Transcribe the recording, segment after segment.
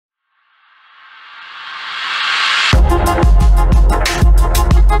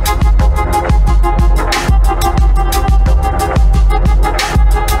Hey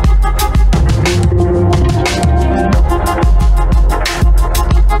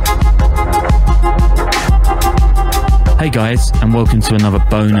guys, and welcome to another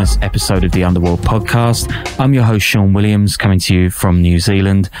bonus episode of the Underworld podcast. I'm your host, Sean Williams, coming to you from New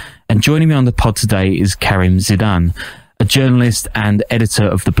Zealand. And joining me on the pod today is Karim Zidan, a journalist and editor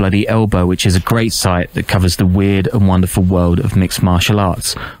of The Bloody Elbow, which is a great site that covers the weird and wonderful world of mixed martial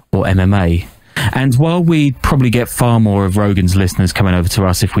arts, or MMA. And while we'd probably get far more of Rogan's listeners coming over to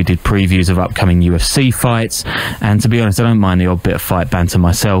us if we did previews of upcoming UFC fights, and to be honest, I don't mind the odd bit of fight banter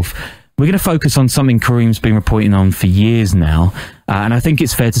myself, we're going to focus on something Karim's been reporting on for years now, and I think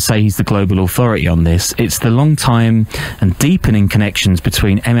it's fair to say he's the global authority on this. It's the long time and deepening connections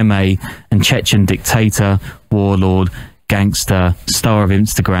between MMA and Chechen Dictator, warlord, Gangster, star of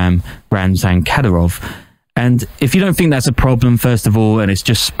Instagram, Ramzan Kadyrov. And if you don't think that's a problem, first of all, and it's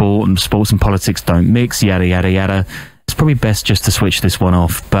just sport and sports and politics don't mix, yada, yada, yada, it's probably best just to switch this one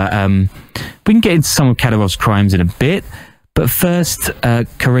off. But we can get into some of Kadyrov's crimes in a bit. But first,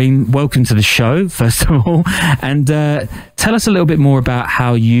 Karim, welcome to the show, first of all. And tell us a little bit more about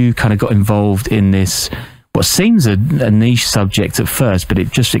how you kind of got involved in this, what seems a niche subject at first, but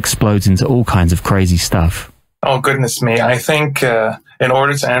it just explodes into all kinds of crazy stuff. Oh, goodness me. I think in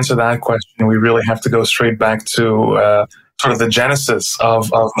order to answer that question, we really have to go straight back to sort of the genesis of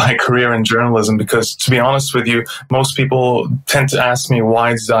my career in journalism, because to be honest with you, most people tend to ask me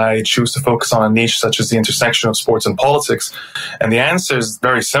why did I choose to focus on a niche such as the intersection of sports and politics. And the answer is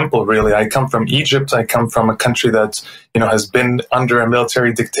very simple, really. I come from Egypt. I come from a country that, has been under a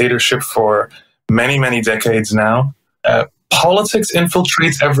military dictatorship for many, many decades now. Politics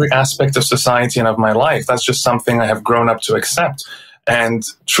infiltrates every aspect of society and of my life. That's just something I have grown up to accept. And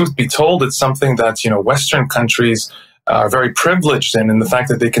truth be told, it's something that, Western countries are very privileged in the fact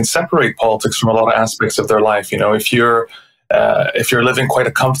that they can separate politics from a lot of aspects of their life. If you're living quite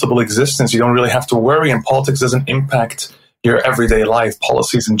a comfortable existence, you don't really have to worry, and politics doesn't impact your everyday life.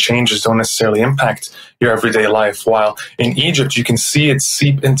 Policies and changes don't necessarily impact your everyday life. While in Egypt, you can see it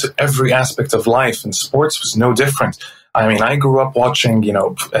seep into every aspect of life, and sports was no different. I mean, I grew up watching,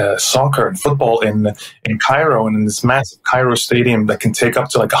 soccer and football in Cairo, and in this massive Cairo stadium that can take up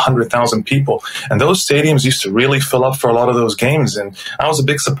to like 100,000 people. And those stadiums used to really fill up for a lot of those games. And I was a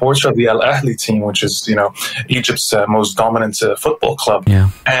big supporter of the Al Ahly team, which is, Egypt's most dominant football club.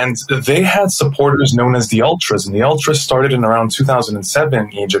 Yeah. And they had supporters known as the Ultras. And the Ultras started in around 2007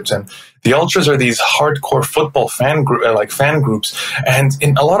 in Egypt. And the Ultras are these hardcore football fan groups. And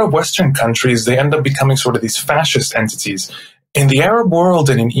in a lot of Western countries, they end up becoming sort of these fascist entities. In the Arab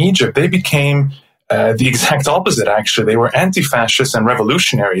world and in Egypt, they became the exact opposite, actually. They were anti-fascists and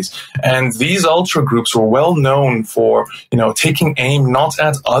revolutionaries. And these ultra groups were well known for, taking aim not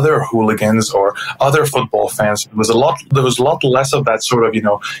at other hooligans or other football fans. There was a lot less of that sort of,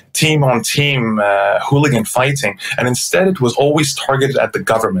 team-on-team hooligan fighting. And instead, it was always targeted at the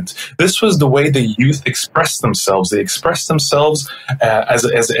government. This was the way the youth expressed themselves. They expressed themselves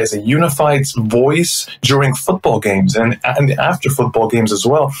as a unified voice during football games and after football games as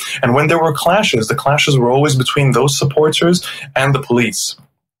well. And when there were clashes, the clashes were always between those supporters and the police.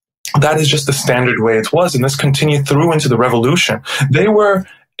 That is just the standard way it was, and this continued through into the revolution. They were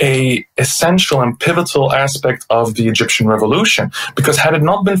an essential and pivotal aspect of the Egyptian revolution, because had it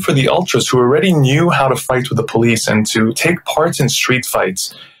not been for the ultras, who already knew how to fight with the police and to take part in street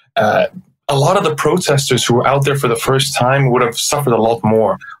fights, a lot of the protesters who were out there for the first time would have suffered a lot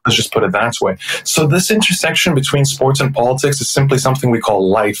more. Let's just put it that way. So this intersection between sports and politics is simply something we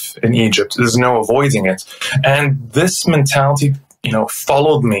call life in Egypt. There's no avoiding it. And this mentality,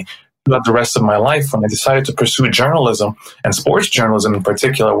 followed me throughout the rest of my life. When I decided to pursue journalism, and sports journalism in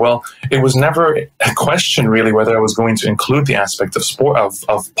particular, well, it was never a question really whether I was going to include the aspect of sport,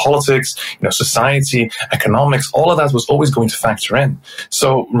 of politics, society, economics. All of that was always going to factor in.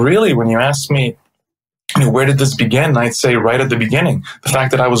 So really, when you ask me, where did this begin? I'd say right at the beginning. The fact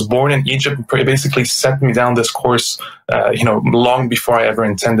that I was born in Egypt basically set me down this course, long before I ever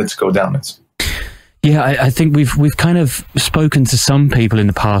intended to go down it. Yeah, I think we've kind of spoken to some people in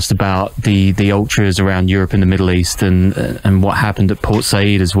the past about the ultras around Europe and the Middle East and what happened at Port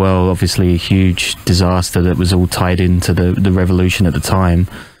Said as well. Obviously, a huge disaster that was all tied into the revolution at the time.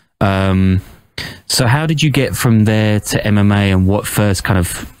 So how did you get from there to MMA, and what first kind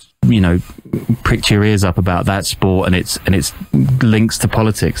of pricked your ears up about that sport and its links to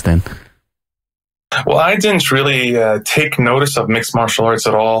politics then? Well, I didn't really take notice of mixed martial arts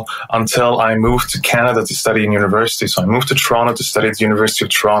at all until I moved to Canada to study in university. So I moved to Toronto to study at the University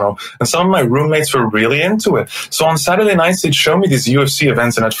of Toronto, and some of my roommates were really into it. So on Saturday nights, they'd show me these UFC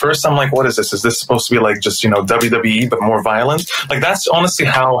events, and at first I'm like, what is this? Is this supposed to be like just, WWE, but more violent? Like, that's honestly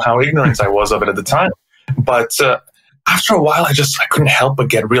how ignorant I was of it at the time. But after a while, I couldn't help but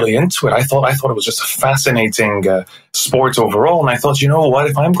get really into it. I thought it was just a fascinating sport overall. And I thought, you know what,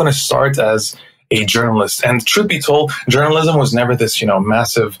 if I'm going to start as a journalist, and truth be told, journalism was never this,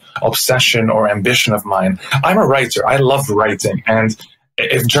 massive obsession or ambition of mine. I'm a writer. I love writing. And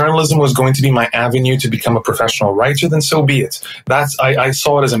if journalism was going to be my avenue to become a professional writer, then so be it. I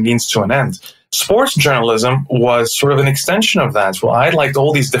saw it as a means to an end. Sports journalism was sort of an extension of that. Well, I liked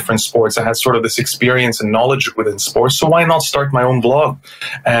all these different sports. I had sort of this experience and knowledge within sports, so why not start my own blog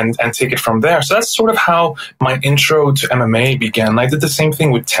and take it from there? So that's sort of how my intro to MMA began. I did the same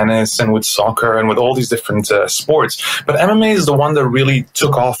thing with tennis and with soccer and with all these different sports. But MMA is the one that really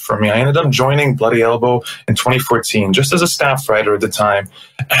took off for me. I ended up joining Bloody Elbow in 2014, just as a staff writer at the time.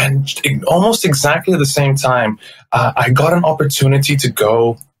 And almost exactly at the same time, I got an opportunity to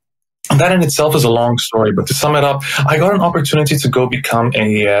go. That in itself is a long story, but to sum it up, I got an opportunity to go become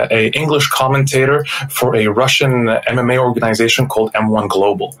a English commentator for a Russian MMA organization called M1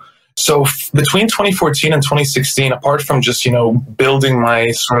 Global. So between 2014 and 2016, apart from just, building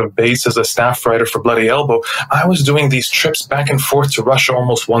my sort of base as a staff writer for Bloody Elbow, I was doing these trips back and forth to Russia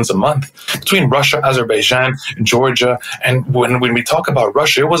almost once a month, between Russia, Azerbaijan, Georgia. And when we talk about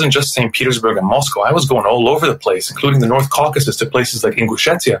Russia, it wasn't just St. Petersburg and Moscow. I was going all over the place, including the North Caucasus to places like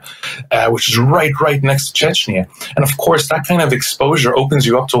Ingushetia, which is right next to Chechnya. And of course, that kind of exposure opens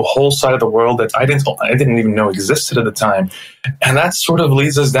you up to a whole side of the world that I didn't even know existed at the time. And that sort of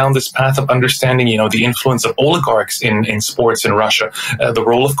leads us down this path of understanding, the influence of oligarchs in sports in Russia, the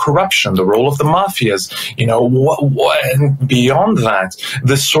role of corruption, the role of the mafias, and beyond that,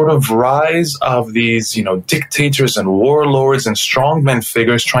 this sort of rise of these, dictators and warlords and strongmen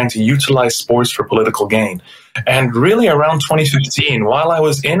figures trying to utilize sports for political gain. And really around 2015, while I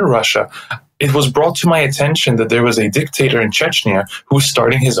was in Russia, it was brought to my attention that there was a dictator in Chechnya who was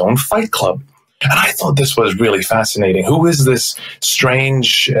starting his own fight club. And I thought this was really fascinating. Who is this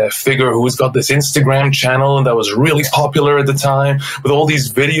strange figure who's got this Instagram channel that was really popular at the time with all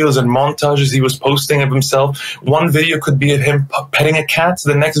these videos and montages he was posting of himself? One video could be of him petting a cat.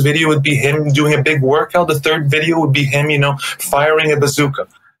 The next video would be him doing a big workout. The third video would be him, firing a bazooka.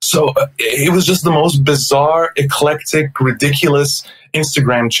 So it was just the most bizarre, eclectic, ridiculous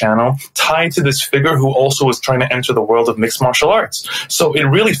Instagram channel tied to this figure who also was trying to enter the world of mixed martial arts. So it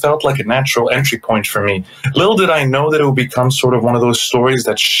really felt like a natural entry point for me. Little did I know that it would become sort of one of those stories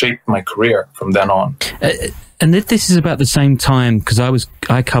that shaped my career from then on. And this is about the same time, because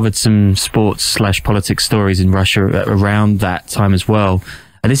I covered some sports/politics stories in Russia around that time as well.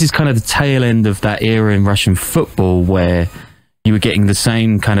 And this is kind of the tail end of that era in Russian football where you were getting the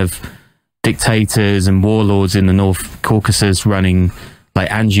same kind of dictators and warlords in the North Caucasus running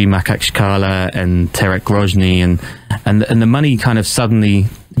like Angie Makachkala and Terek Grozny, and the money kind of suddenly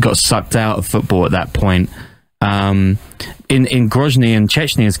got sucked out of football at that point. In Grozny and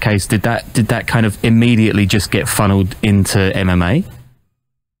Chechnya's case, did that kind of immediately just get funneled into MMA?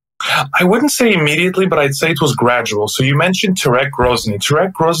 I wouldn't say immediately, but I'd say it was gradual. So you mentioned Terek Grozny.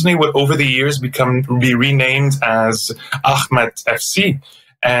 Terek Grozny would over the years be renamed as Akhmet FC.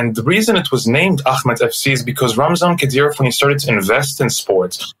 And the reason it was named Akhmet FC is because Ramzan Kadyrov, when he started to invest in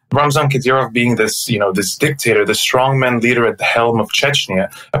sports, Ramzan Kadyrov being this, this dictator, this strongman leader at the helm of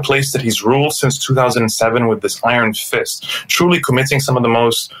Chechnya, a place that he's ruled since 2007 with this iron fist, truly committing some of the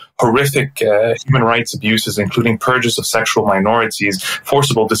most horrific human rights abuses, including purges of sexual minorities,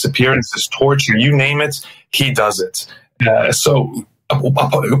 forcible disappearances, torture, you name it, he does it. So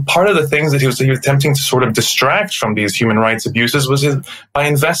part of the things that he was attempting to sort of distract from these human rights abuses was by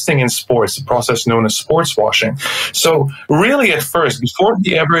investing in sports, the process known as sports washing. So really at first, before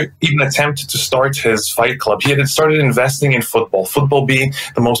he ever even attempted to start his fight club, he had started investing in football being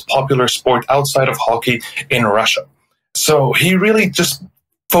the most popular sport outside of hockey in Russia. So he really just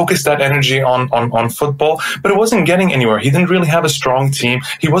focused that energy on football, but it wasn't getting anywhere. He didn't really have a strong team.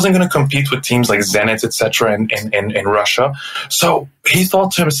 He wasn't going to compete with teams like Zenit, etc. in Russia. So he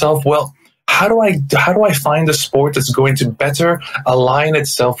thought to himself, well, how do I find a sport that's going to better align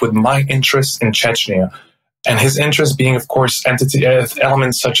itself with my interests in Chechnya? And his interest being, of course,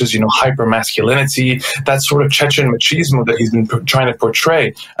 elements such as, hypermasculinity, that sort of Chechen machismo that he's been trying to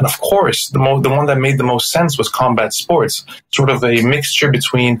portray. And of course, the one that made the most sense was combat sports, sort of a mixture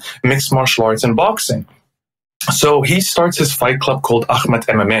between mixed martial arts and boxing. So he starts his fight club called Ahmed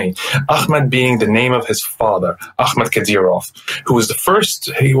MMA. Ahmed being the name of his father, Ahmed Kadyrov, who was the first,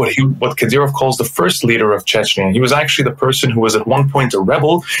 what Kadyrov calls the first leader of Chechnya. He was actually the person who was at one point a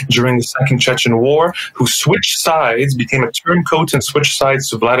rebel during the Second Chechen War, who switched sides, became a turncoat and switched sides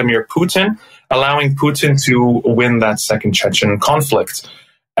to Vladimir Putin, allowing Putin to win that Second Chechen conflict.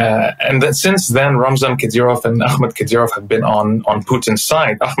 And then since then, Ramzan Kadyrov and Ahmed Kadyrov have been on Putin's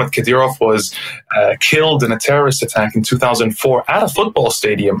side. Ahmed Kadyrov was killed in a terrorist attack in 2004 at a football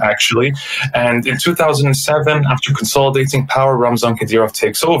stadium, actually. And in 2007, after consolidating power, Ramzan Kadyrov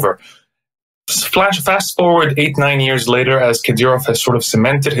takes over. Fast forward 8-9 years later, as Kadyrov has sort of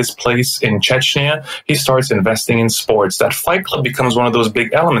cemented his place in Chechnya, he starts investing in sports. That fight club becomes one of those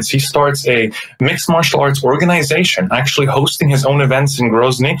big elements. He starts a mixed martial arts organization, actually hosting his own events in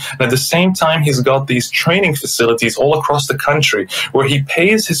Grozny. And at the same time, he's got these training facilities all across the country where he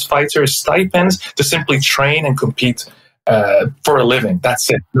pays his fighters stipends to simply train and compete for a living. That's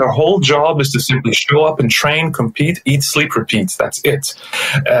it. Their whole job is to simply show up and train, compete, eat, sleep, repeat. That's it.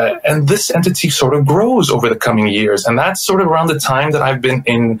 And this entity sort of grows over the coming years. And that's sort of around the time that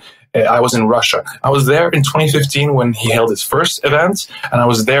I was in Russia. I was there in 2015 when he held his first event, and I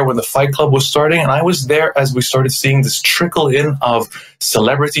was there when the fight club was starting, and I was there as we started seeing this trickle in of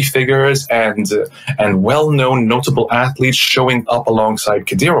celebrity figures and well-known notable athletes showing up alongside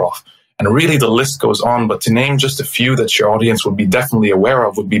Kadyrov. And really, the list goes on. But to name just a few that your audience would be definitely aware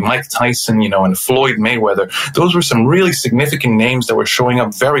of would be Mike Tyson, and Floyd Mayweather. Those were some really significant names that were showing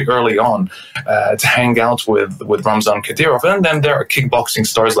up very early on to hang out with Ramzan Kadyrov. And then there are kickboxing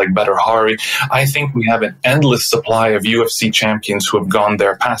stars like Badr Hari. I think we have an endless supply of UFC champions who have gone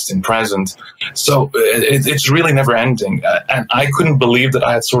there, past and present. So it's really never ending. And I couldn't believe that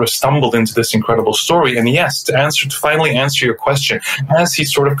I had sort of stumbled into this incredible story. And yes, to finally answer your question, as he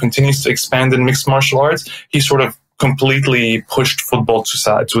sort of continues to expand in mixed martial arts, he sort of completely pushed football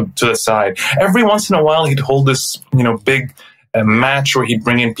to the side. Every once in a while, he'd hold this, big match where he'd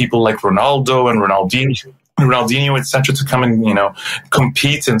bring in people like Ronaldo and Ronaldinho, etc., to come and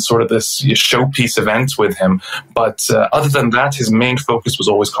compete in sort of this showpiece event with him. But other than that, his main focus was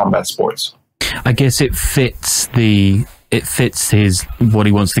always combat sports. I guess it fits his what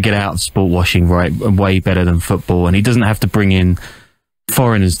he wants to get out of sport washing way better than football, and he doesn't have to bring in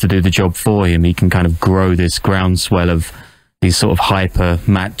foreigners to do the job for him. He can kind of grow this groundswell of these sort of hyper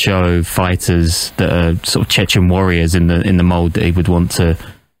macho fighters that are sort of Chechen warriors in the mold that he would want to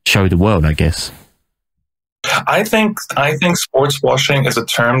show the world, I guess. I think sports washing is a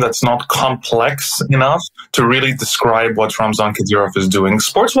term that's not complex enough to really describe what Ramzan Kadyrov is doing.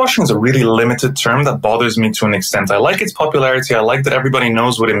 Sports washing is a really limited term that bothers me to an extent. I like its popularity. I like that everybody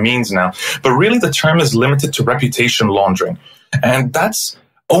knows what it means now. But really, the term is limited to reputation laundering. And that's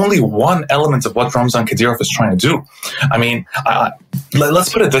only one element of what Ramzan Kadyrov is trying to do. I mean,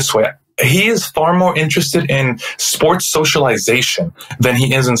 let's put it this way. He is far more interested in sports socialization than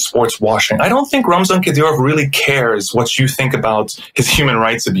he is in sports washing. I don't think Ramzan Kadyrov really cares what you think about his human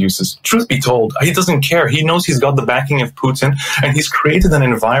rights abuses. Truth be told, he doesn't care. He knows he's got the backing of Putin, and he's created an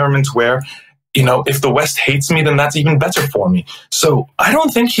environment where if the West hates me, then that's even better for me. So I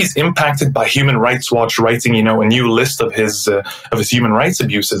don't think he's impacted by Human Rights Watch writing, a new list of his human rights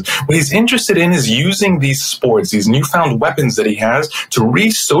abuses. What he's interested in is using these sports, these newfound weapons that he has, to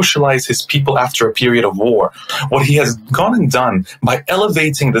re-socialize his people after a period of war. What he has gone and done by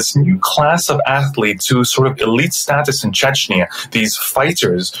elevating this new class of athletes to sort of elite status in Chechnya, these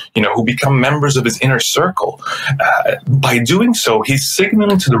fighters, who become members of his inner circle. By doing so, he's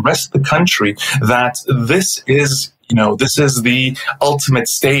signaling to the rest of the country that this is the ultimate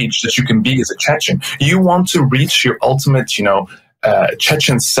stage that you can be as a Chechen. You want to reach your ultimate,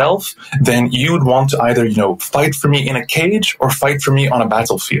 Chechen self, then you'd want to either, fight for me in a cage or fight for me on a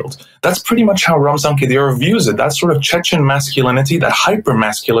battlefield. That's pretty much how Ramzan Kadyrov views it. That sort of Chechen masculinity, that hyper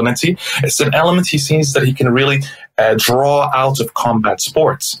masculinity, it's an element he sees that he can really draw out of combat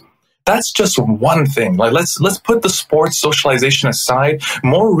sports. That's just one thing. Like let's put the sports socialization aside.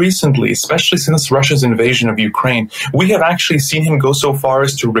 More recently, especially since Russia's invasion of Ukraine, we have actually seen him go so far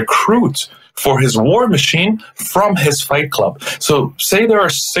as to recruit for his war machine from his fight club. So say there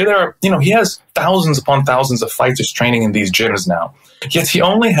are, he has thousands upon thousands of fighters training in these gyms now. Yet he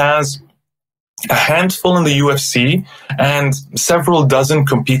only has a handful in the UFC and several dozen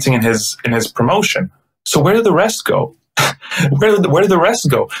competing in his promotion. So where did the rest go? Where did the rest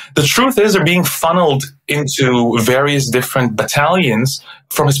go? The truth is they're being funneled into various different battalions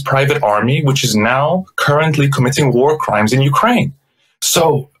from his private army, which is now currently committing war crimes in Ukraine.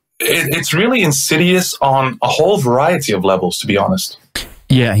 So it's really insidious on a whole variety of levels, to be honest.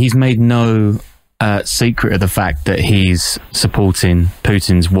 Yeah, he's made no secret of the fact that he's supporting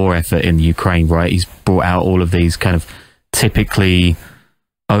Putin's war effort in Ukraine, right? He's brought out all of these kind of typically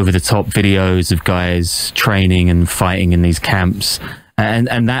over-the-top videos of guys training and fighting in these camps, and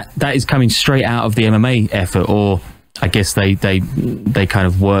that is coming straight out of the MMA effort, or I guess they kind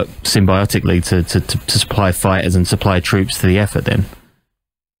of work symbiotically to supply fighters and supply troops to the effort then.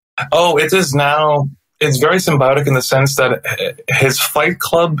 Oh, it is now. It's very symbiotic in the sense that his fight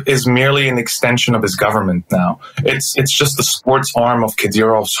club is merely an extension of his government now. It's just the sports arm of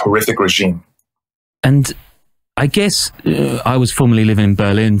Kadyrov's horrific regime. And I guess I was formerly living in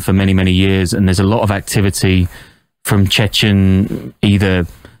Berlin for many, many years, and there's a lot of activity from Chechen, either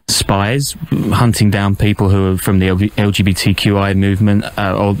spies hunting down people who are from the LGBTQI movement,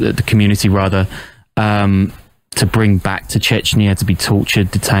 or the community rather, to bring back to Chechnya to be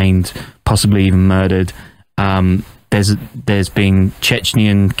tortured, detained, possibly even murdered. There's been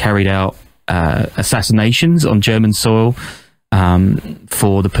Chechen carried out assassinations on German soil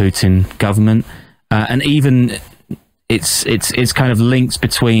for the Putin government, and even it's kind of links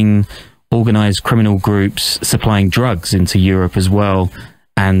between organized criminal groups supplying drugs into Europe as well,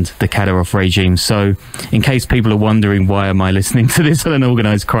 and the Kadyrov regime. So in case people are wondering, why am I listening to this on an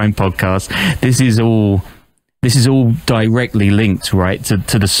organized crime podcast, this is all directly linked, right,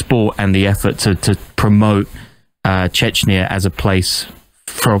 to the sport and the effort to promote Chechnya as a place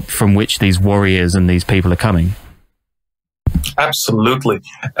from which these warriors and these people are coming. Absolutely.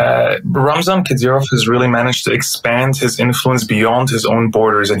 Ramzan Kadyrov has really managed to expand his influence beyond his own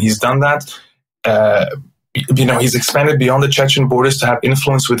borders, and he's done that. He's expanded beyond the Chechen borders to have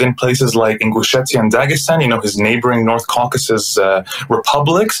influence within places like Ingushetia and Dagestan, his neighboring North Caucasus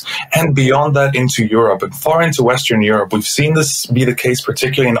republics, and beyond that into Europe and far into Western Europe. We've seen this be the case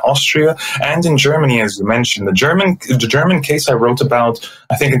particularly in Austria and in Germany, as you mentioned. The German case I wrote about,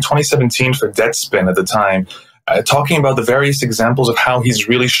 I think in 2017 for Deadspin at the time, talking about the various examples of how he's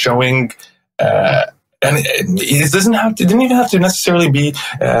really showing and it didn't even have to necessarily be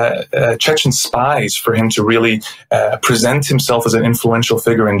Chechen spies for him to really present himself as an influential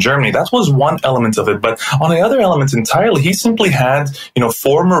figure in Germany. That was one element of it. But on the other element entirely, he simply had,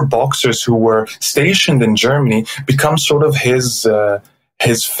 former boxers who were stationed in Germany become sort of his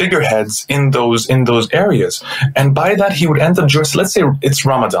figureheads in those areas. And by that, he would end up, let's say it's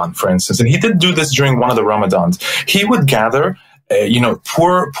Ramadan, for instance, and he did do this during one of the Ramadans. He would gather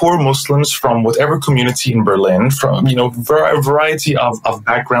poor Muslims from whatever community in Berlin, from, a variety of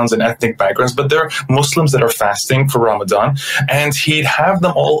backgrounds and ethnic backgrounds, but they're Muslims that are fasting for Ramadan, and he'd have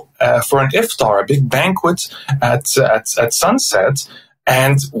them all for an iftar, a big banquet at sunset,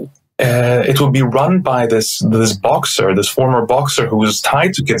 and it would be run by this former boxer who was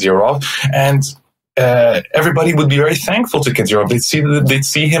tied to Kadyrov, and everybody would be very thankful to Kadyrov. They'd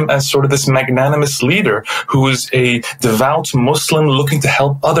see him as sort of this magnanimous leader who is a devout Muslim looking to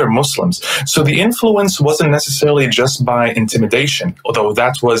help other Muslims. So the influence wasn't necessarily just by intimidation, although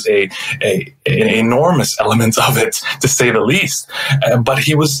that was an enormous element of it, to say the least. But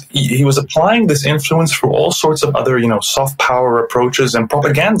he was applying this influence for all sorts of other, soft power approaches and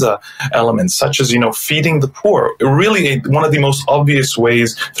propaganda elements, such as, feeding the poor. Really, one of the most obvious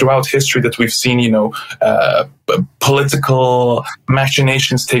ways throughout history that we've seen, political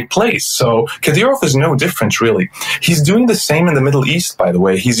machinations take place. So Kadyrov is no different, really. He's doing the same in the Middle East, by the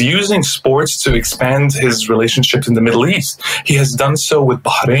way. He's using sports to expand his relationships in the Middle East. He has done so with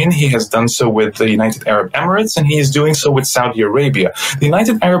Bahrain, he has done so with the United Arab Emirates, and he is doing so with Saudi Arabia. The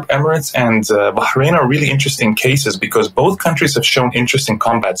United Arab Emirates and Bahrain are really interesting cases because both countries have shown interest in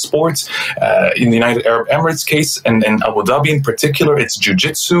combat sports. In the United Arab Emirates case, and in Abu Dhabi in particular, it's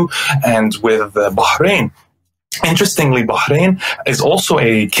jiu-jitsu, and with Bahrain, interestingly, Bahrain is also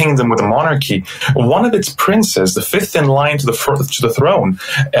a kingdom with a monarchy. One of its princes, the fifth in line to the throne,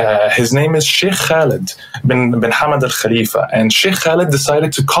 his name is Sheikh Khalid bin Hamad al-Khalifa. And Sheikh Khalid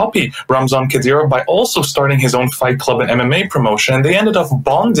decided to copy Ramzan Kadyrov by also starting his own fight club and MMA promotion. And they ended up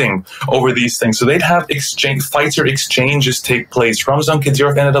bonding over these things. So they'd have fighter exchanges take place. Ramzan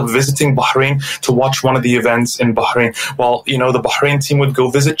Kadyrov ended up visiting Bahrain to watch one of the events in Bahrain, while, the Bahrain team would go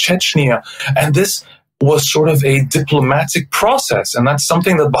visit Chechnya. And this was sort of a diplomatic process, and that's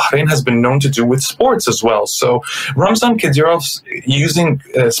something that Bahrain has been known to do with sports as well. So Ramzan Kadyrov's using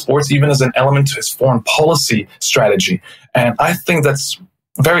sports even as an element to his foreign policy strategy, and I think that's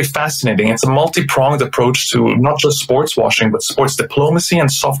very fascinating. It's a multi-pronged approach to not just sports washing, but sports diplomacy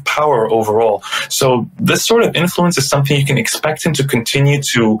and soft power overall. So this sort of influence is something you can expect him to continue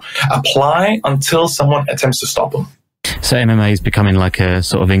to apply until someone attempts to stop him. So MMA is becoming like a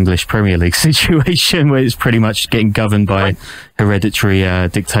sort of English Premier League situation where it's pretty much getting governed by hereditary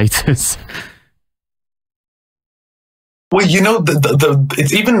dictators. Well,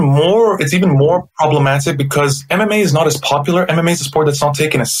 it's even more problematic because MMA is not as popular. MMA is a sport that's not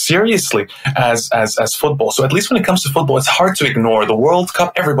taken as seriously as football. So at least when it comes to football, it's hard to ignore. The World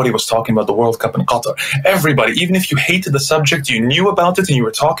Cup, everybody was talking about the World Cup in Qatar. Everybody, even if you hated the subject, you knew about it and you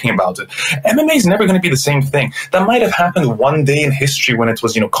were talking about it. MMA is never going to be the same thing. That might have happened one day in history when it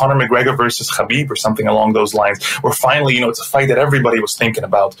was, Conor McGregor versus Khabib or something along those lines, where finally, it's a fight that everybody was thinking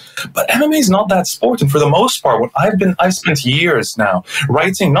about. But MMA is not that sport. And for the most part, I've spent years now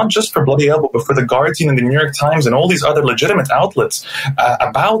writing not just for Bloody Elbow, but for The Guardian and the New York Times and all these other legitimate outlets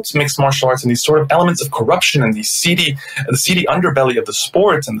about mixed martial arts and these sort of elements of corruption and the seedy underbelly of the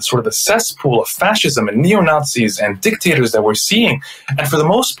sport and the sort of the cesspool of fascism and neo-Nazis and dictators that we're seeing. And for the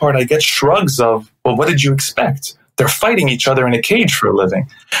most part, I get shrugs of, well, what did you expect? They're fighting each other in a cage for a living.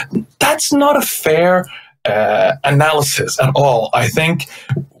 That's not a fair analysis at all. I think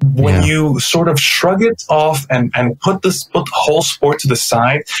when you sort of shrug it off and put the whole sport to the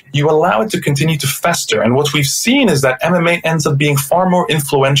side, you allow it to continue to fester. And what we've seen is that MMA ends up being far more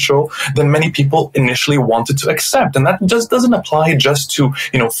influential than many people initially wanted to accept. And that just doesn't apply just to,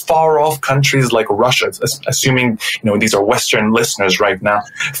 far off countries like Russia, assuming, these are Western listeners right now.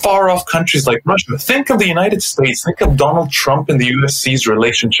 Far off countries like Russia. Think of the United States. Think of Donald Trump and the UFC's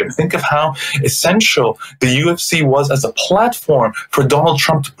relationship. Think of how essential the UFC was as a platform for Donald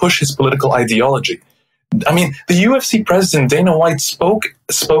Trump to push his political ideology. I mean, the UFC president, Dana White, spoke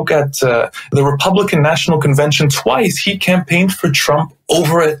at the Republican National Convention twice. He campaigned for Trump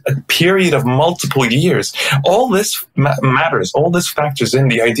over a period of multiple years. All this matters. All this factors in.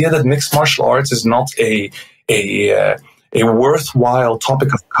 The idea that mixed martial arts is not a worthwhile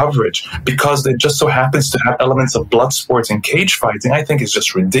topic of coverage because it just so happens to have elements of blood sports and cage fighting, I think is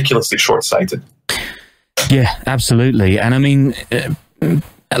just ridiculously short-sighted. Yeah, absolutely. And I mean,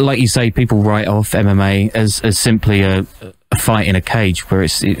 like you say, people write off MMA as simply a fight in a cage, where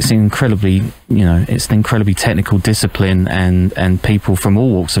it's incredibly, it's an incredibly technical discipline, and people from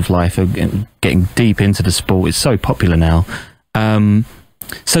all walks of life are getting deep into the sport. It's so popular now.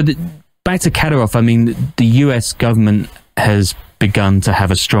 Back to Kadyrov, I mean, the US government has begun to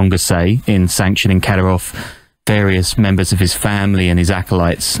have a stronger say in sanctioning Kadyrov, various members of his family and his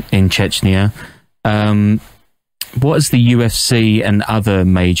acolytes in Chechnya. What has the UFC and other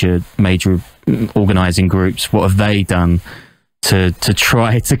major organizing groups, what have they done to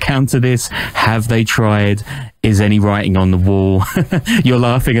try to counter this? Have they tried? Is any writing on the wall? You're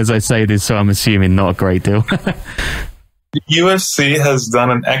laughing as I say this, so I'm assuming not a great deal. The UFC has done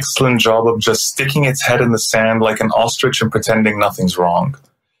an excellent job of just sticking its head in the sand like an ostrich and pretending nothing's wrong.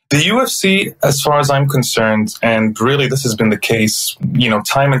 The UFC, as far as I'm concerned, and really this has been the case,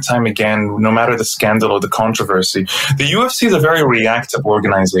 time and time again, no matter the scandal or the controversy, the UFC is a very reactive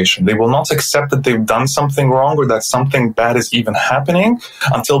organization. They will not accept that they've done something wrong or that something bad is even happening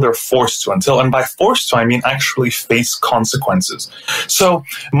until they're forced to. And by forced to, I mean actually face consequences. So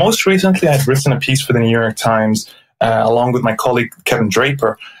most recently, I've written a piece for the New York Times along with my colleague Kevin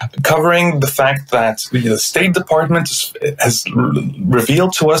Draper, covering the fact that the State Department has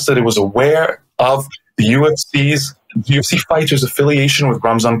revealed to us that it was aware of the UFC fighters' affiliation with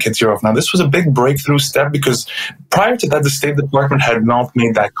Ramzan Kadyrov. Now, this was a big breakthrough step because prior to that, the State Department had not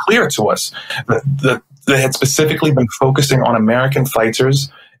made that clear to us, that they had specifically been focusing on American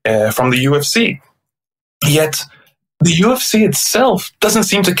fighters from the UFC. Yet, the UFC itself doesn't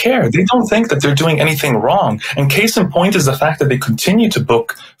seem to care. They don't think that they're doing anything wrong. And case in point is the fact that they continue to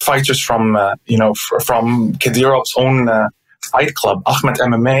book fighters from Kadyrov's own fight club, Ahmed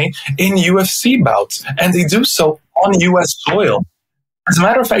MMA, in UFC bouts. And they do so on US soil. As a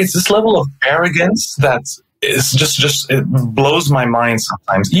matter of fact, it's this level of arrogance that is just it blows my mind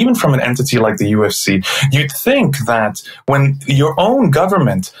sometimes, even from an entity like the UFC. You'd think that when your own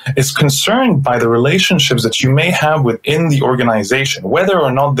government is concerned by the relationships that you may have within the organization, whether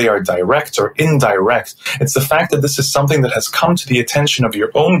or not they are direct or indirect, it's the fact that this is something that has come to the attention of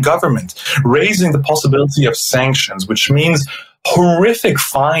your own government, raising the possibility of sanctions, which means horrific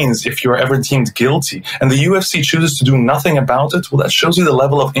fines if you're ever deemed guilty, and the UFC chooses to do nothing about it. Well, that shows you the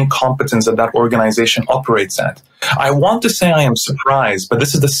level of incompetence that organization operates at. I want to say I am surprised, but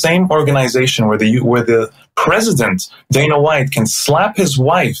this is the same organization where the president, Dana White, can slap his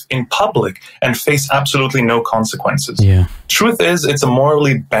wife in public and face absolutely no consequences. Yeah. Truth is, it's a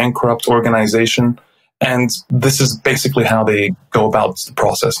morally bankrupt organization. And this is basically how they go about the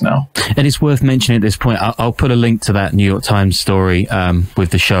process now. And it's worth mentioning at this point, I'll put a link to that New York Times story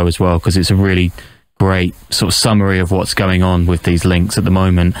with the show as well, because it's a really great sort of summary of what's going on with these links at the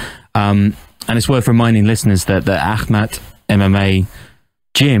moment. And it's worth reminding listeners that the Ahmed MMA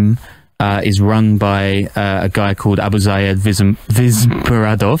gym is run by a guy called Abuzayed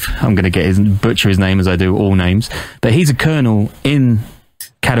Vizmuradov. I'm going to butcher his name as I do all names, but he's a colonel in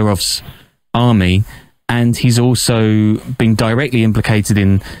Kadyrov's army, and he's also been directly implicated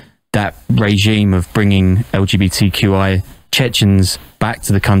in that regime of bringing LGBTQI Chechens back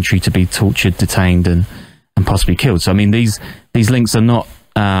to the country to be tortured, detained, and possibly killed. So I mean, these links are not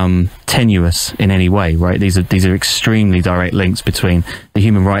tenuous in any way, right? These are extremely direct links between the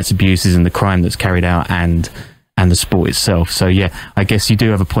human rights abuses and the crime that's carried out and the sport itself. So yeah, I guess you do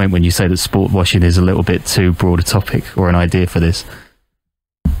have a point when you say that sport washing is a little bit too broad a topic or an idea for this.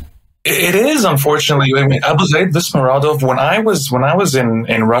 It is, unfortunately. I mean, Abuzayed Vizmuradov, when I was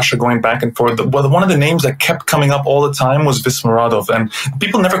in Russia going back and forth, one of the names that kept coming up all the time was Vizmuradov, and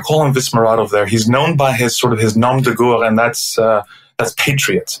people never call him Vizmuradov there. He's known by his nom de guerre, and that's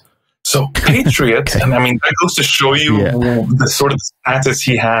Patriot. So Patriot, okay. And I mean, that goes to show you the sort of status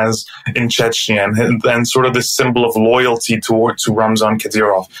he has in Chechnya and sort of the symbol of loyalty to Ramzan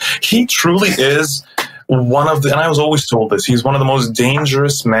Kadyrov. He truly is one of the, and I was always told this, he's one of the most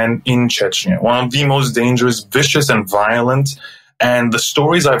dangerous men in Chechnya, one of the most dangerous, vicious, and violent. And the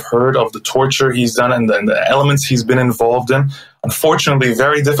stories I've heard of the torture he's done and the elements he's been involved in, unfortunately,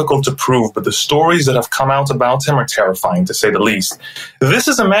 very difficult to prove. But the stories that have come out about him are terrifying, to say the least. This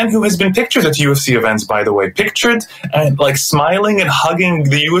is a man who has been pictured at UFC events, by the way, pictured and like smiling and hugging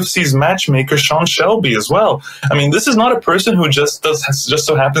the UFC's matchmaker, Sean Shelby, as well. I mean, this is not a person who just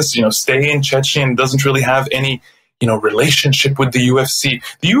so happens to, stay in Chechnya and doesn't really have any relationship with the UFC.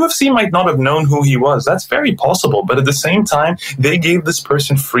 The UFC might not have known who he was. That's very possible. But at the same time, they gave this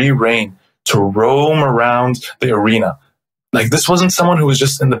person free rein to roam around the arena. Like, this wasn't someone who was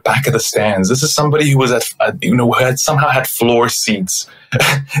just in the back of the stands. This is somebody who was had somehow had floor seats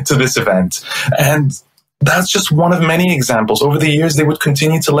to this event. And that's just one of many examples. Over the years, they would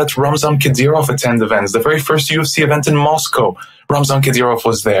continue to let Ramzan Kadyrov attend events. The very first UFC event in Moscow, Ramzan Kadyrov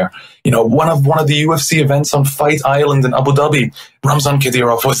was there. One of the UFC events on Fight Island in Abu Dhabi, Ramzan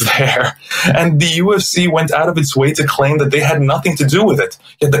Kadyrov was there. And the UFC went out of its way to claim that they had nothing to do with it.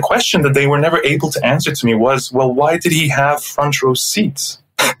 Yet the question that they were never able to answer to me was, well, why did he have front row seats?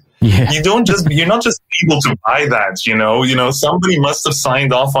 Yeah. You're not just able to buy that, somebody must have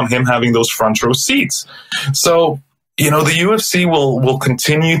signed off on him having those front row seats. So, the UFC will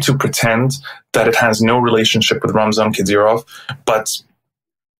continue to pretend that it has no relationship with Ramzan Kadyrov. But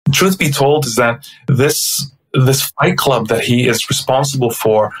truth be told is that this fight club that he is responsible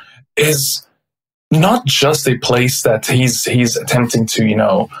for is not just a place that he's attempting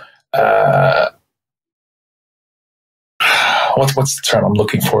to, what's the term I'm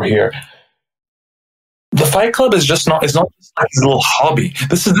looking for here? The Fight Club is not just like his little hobby.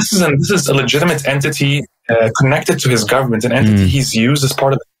 This is a legitimate entity connected to his government, an entity he's used as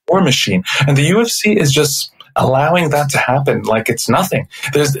part of the war machine. And the UFC is just allowing that to happen like it's nothing.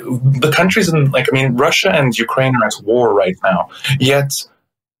 There's the countries Russia and Ukraine are at war right now. Yet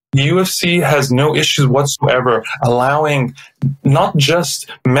the UFC has no issues whatsoever allowing not just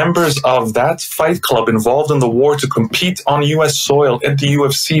members of that fight club involved in the war to compete on U.S. soil at the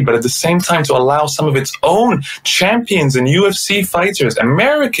UFC, but at the same time to allow some of its own champions and UFC fighters,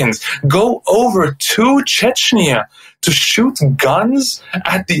 Americans, go over to Chechnya to shoot guns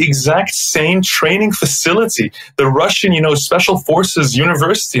at the exact same training facility, the Russian, Special Forces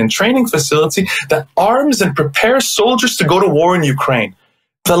University and training facility that arms and prepares soldiers to go to war in Ukraine.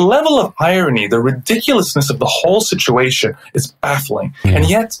 The level of irony, the ridiculousness of the whole situation is baffling. Yeah. And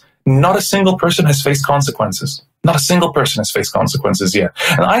yet, not a single person has faced consequences. Not a single person has faced consequences yet.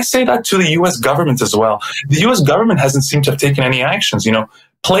 And I say that to the U.S. government as well. The U.S. government hasn't seemed to have taken any actions.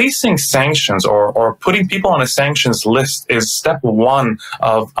 Placing sanctions or putting people on a sanctions list is step one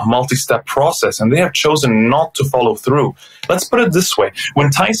of a multi-step process, and they have chosen not to follow through. Let's put it this way. When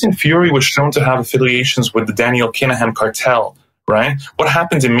Tyson Fury was shown to have affiliations with the Daniel Kinahan cartel, right? What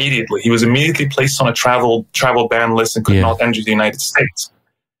happened immediately? He was immediately placed on a travel ban list and could not enter the United States.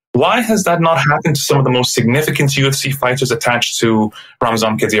 Why has that not happened to some of the most significant UFC fighters attached to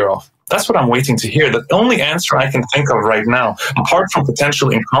Ramzan Kadyrov? That's what I'm waiting to hear. The only answer I can think of right now, apart from potential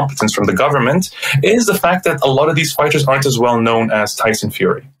incompetence from the government, is the fact that a lot of these fighters aren't as well known as Tyson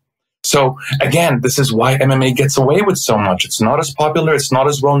Fury. So again, this is why MMA gets away with so much. It's not as popular, it's not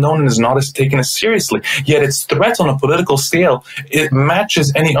as well known, and is not as taken as seriously. Yet its threat on a political scale, it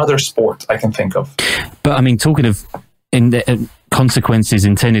matches any other sport I can think of. But I mean, talking of consequences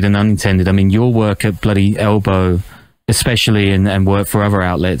intended and unintended, I mean, your work at Bloody Elbow, especially, and work for other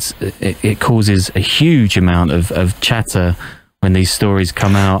outlets, it causes a huge amount of chatter when these stories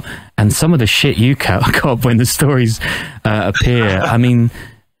come out, and some of the shit you cop when the stories appear. I mean,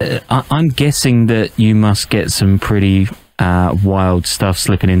 I'm guessing that you must get some pretty wild stuff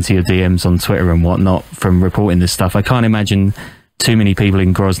slipping into your DMs on Twitter and whatnot from reporting this stuff. I can't imagine too many people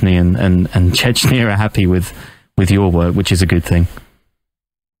in Grozny and Chechnya are happy with your work, which is a good thing.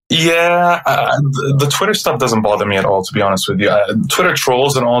 Yeah, the Twitter stuff doesn't bother me at all, to be honest with you. Twitter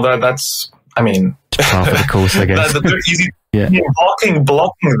trolls and all that, that's, I mean... Half of the course, I guess. They're easy. Yeah.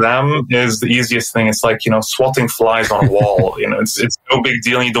 Blocking them is the easiest thing. It's like, swatting flies on a wall. It's no big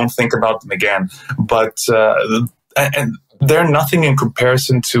deal and you don't think about them again. But, and they're nothing in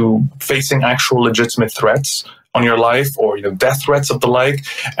comparison to facing actual legitimate threats on your life, or death threats of the like,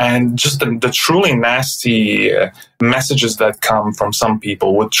 and just the truly nasty messages that come from some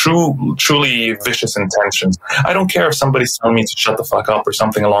people with truly vicious intentions. I don't care if somebody's telling me to shut the fuck up or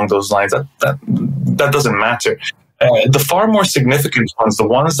something along those lines. That doesn't matter. The far more significant ones, the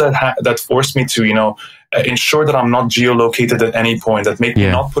ones that force me to ensure that I'm not geolocated at any point, that make me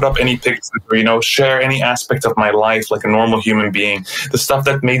not put up any pictures or share any aspect of my life like a normal human being, the stuff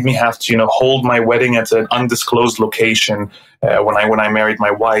that made me have to hold my wedding at an undisclosed location when I married my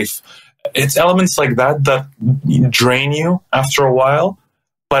wife. It's elements like that drain you after a while.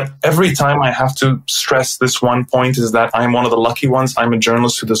 But every time I have to stress this one point is that I'm one of the lucky ones. I'm a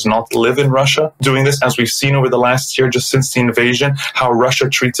journalist who does not live in Russia doing this, as we've seen over the last year, just since the invasion, how Russia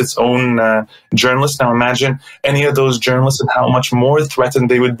treats its own journalists. Now imagine any of those journalists and how much more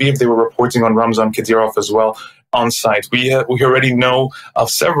threatened they would be if they were reporting on Ramzan Kadyrov as well on site. We already know of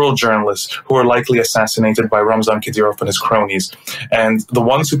several journalists who are likely assassinated by Ramzan Kadyrov and his cronies. And the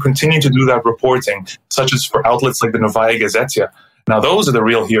ones who continue to do that reporting, such as for outlets like the Novaya Gazeta, now, those are the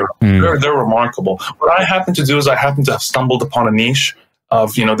real heroes. They're remarkable. What I happen to do is I happen to have stumbled upon a niche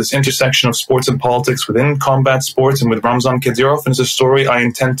of, this intersection of sports and politics within combat sports and with Ramzan Kadyrov, and it's a story I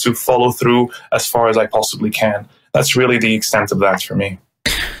intend to follow through as far as I possibly can. That's really the extent of that for me.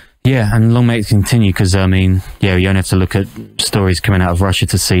 Yeah, and long may it continue, because, you only have to look at stories coming out of Russia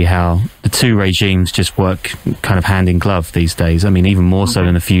to see how the two regimes just work kind of hand in glove these days. I mean, even more so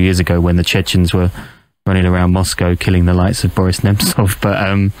than a few years ago when the Chechens were running around Moscow killing the likes of Boris Nemtsov. But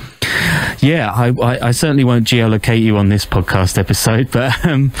I certainly won't geolocate you on this podcast episode, but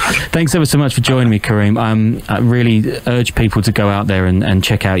thanks ever so much for joining me, Karim. I really urge people to go out there and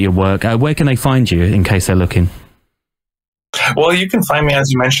check out your work. Where can they find you in case they're looking? Well, you can find me,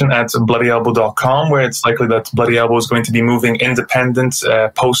 as you mentioned, at bloodyelbow.com, where it's likely that Bloody Elbow is going to be moving independent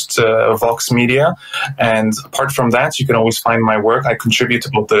post Vox Media. And apart from that, you can always find my work. I contribute to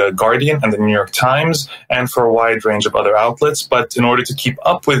both The Guardian and The New York Times, and for a wide range of other outlets. But in order to keep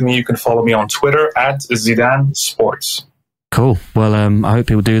up with me, you can follow me on Twitter at Zidan Sports. Cool. Well, I hope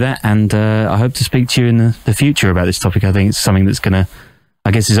people do that, and I hope to speak to you in the future about this topic. I think it's something that's going to, I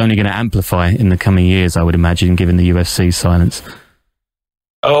guess, is only going to amplify in the coming years, I would imagine, given the UFC's silence.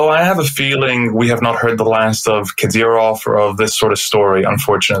 Oh, I have a feeling we have not heard the last of Kadyrov or of this sort of story,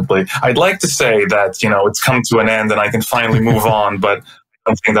 unfortunately. I'd like to say that, it's come to an end and I can finally move on, but I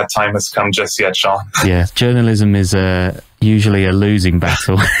don't think that time has come just yet, Sean. Yeah, journalism is usually a losing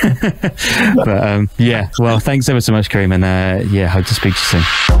battle. But, well, thanks ever so much, Karim, and hope to speak to you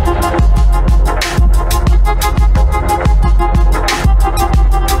soon.